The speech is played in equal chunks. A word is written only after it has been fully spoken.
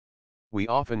We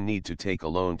often need to take a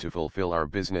loan to fulfill our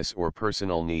business or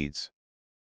personal needs.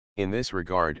 In this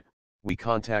regard, we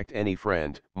contact any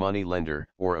friend, money lender,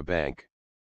 or a bank.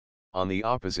 On the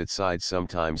opposite side,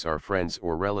 sometimes our friends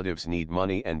or relatives need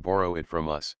money and borrow it from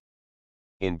us.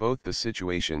 In both the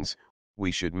situations,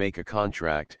 we should make a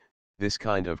contract. This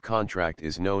kind of contract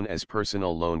is known as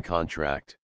personal loan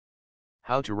contract.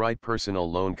 How to write personal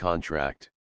loan contract?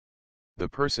 The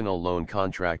personal loan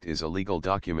contract is a legal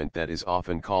document that is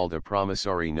often called a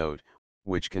promissory note,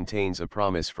 which contains a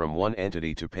promise from one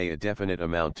entity to pay a definite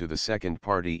amount to the second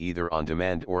party either on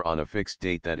demand or on a fixed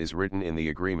date that is written in the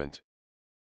agreement.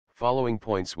 Following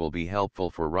points will be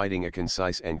helpful for writing a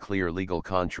concise and clear legal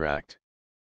contract.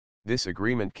 This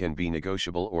agreement can be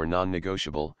negotiable or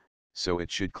non-negotiable, so it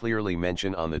should clearly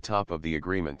mention on the top of the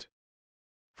agreement.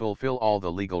 Fulfill all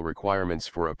the legal requirements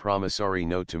for a promissory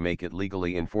note to make it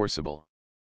legally enforceable.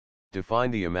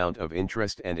 Define the amount of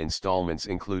interest and installments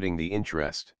including the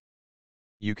interest.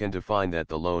 You can define that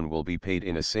the loan will be paid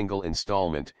in a single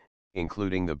installment,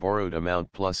 including the borrowed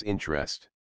amount plus interest.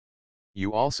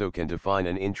 You also can define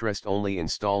an interest-only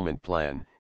installment plan,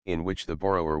 in which the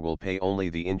borrower will pay only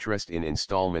the interest in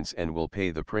installments and will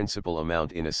pay the principal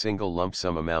amount in a single lump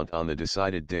sum amount on the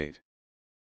decided date.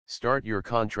 Start your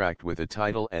contract with a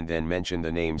title and then mention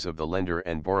the names of the lender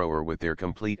and borrower with their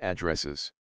complete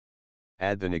addresses.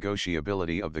 Add the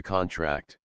negotiability of the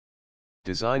contract.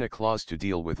 Design a clause to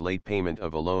deal with late payment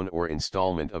of a loan or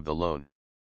installment of the loan.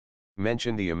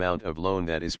 Mention the amount of loan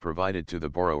that is provided to the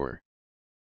borrower.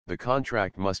 The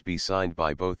contract must be signed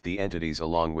by both the entities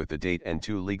along with the date and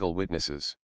 2 legal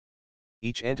witnesses.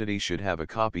 Each entity should have a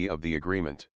copy of the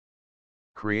agreement.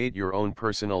 Create your own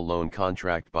personal loan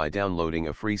contract by downloading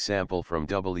a free sample from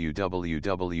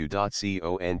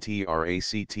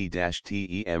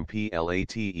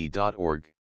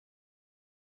www.contract-template.org.